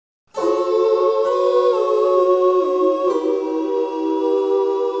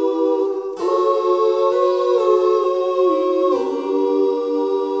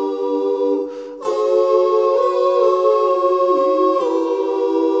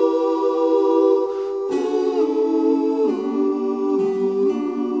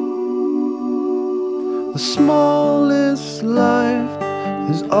smallest life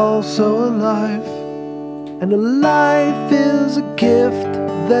is also a life, and a life is a gift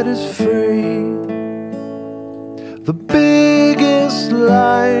that is free. The biggest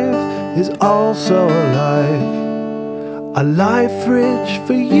life is also a life rich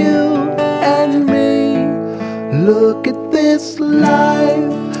for you and me. Look at this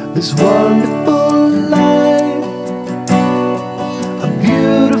life, this wonderful life, a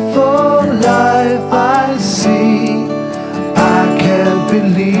beautiful life I see. I can't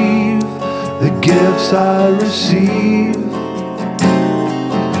believe the gifts I receive.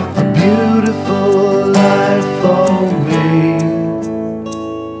 A beautiful life for me.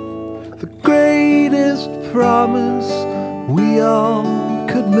 The greatest promise we all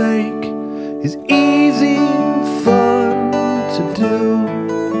could make is easy and fun to do.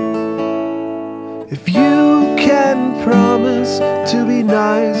 If you can promise to be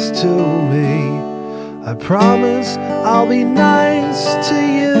nice to me, I promise I'll be nice to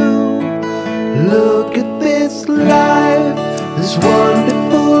you. Look at this life, this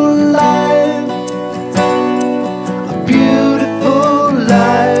wonderful life, a beautiful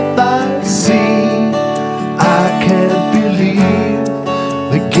life I see. I can't believe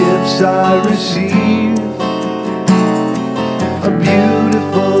the gifts I receive. A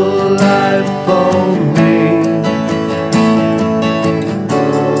beautiful life for me.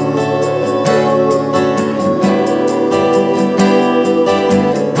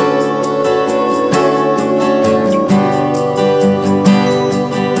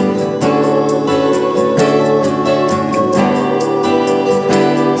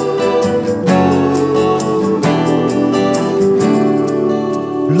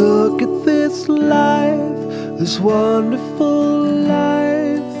 Look at this life, this wonderful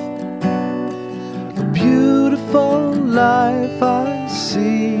life, a beautiful life I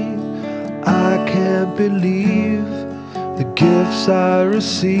see. I can't believe the gifts I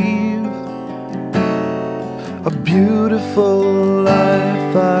receive. A beautiful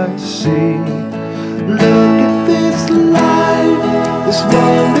life I see. Look at this life, this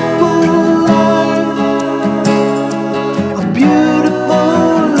wonderful life, a beautiful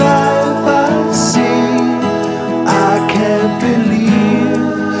life I see. I can't believe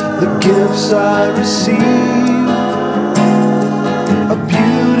the gifts I receive.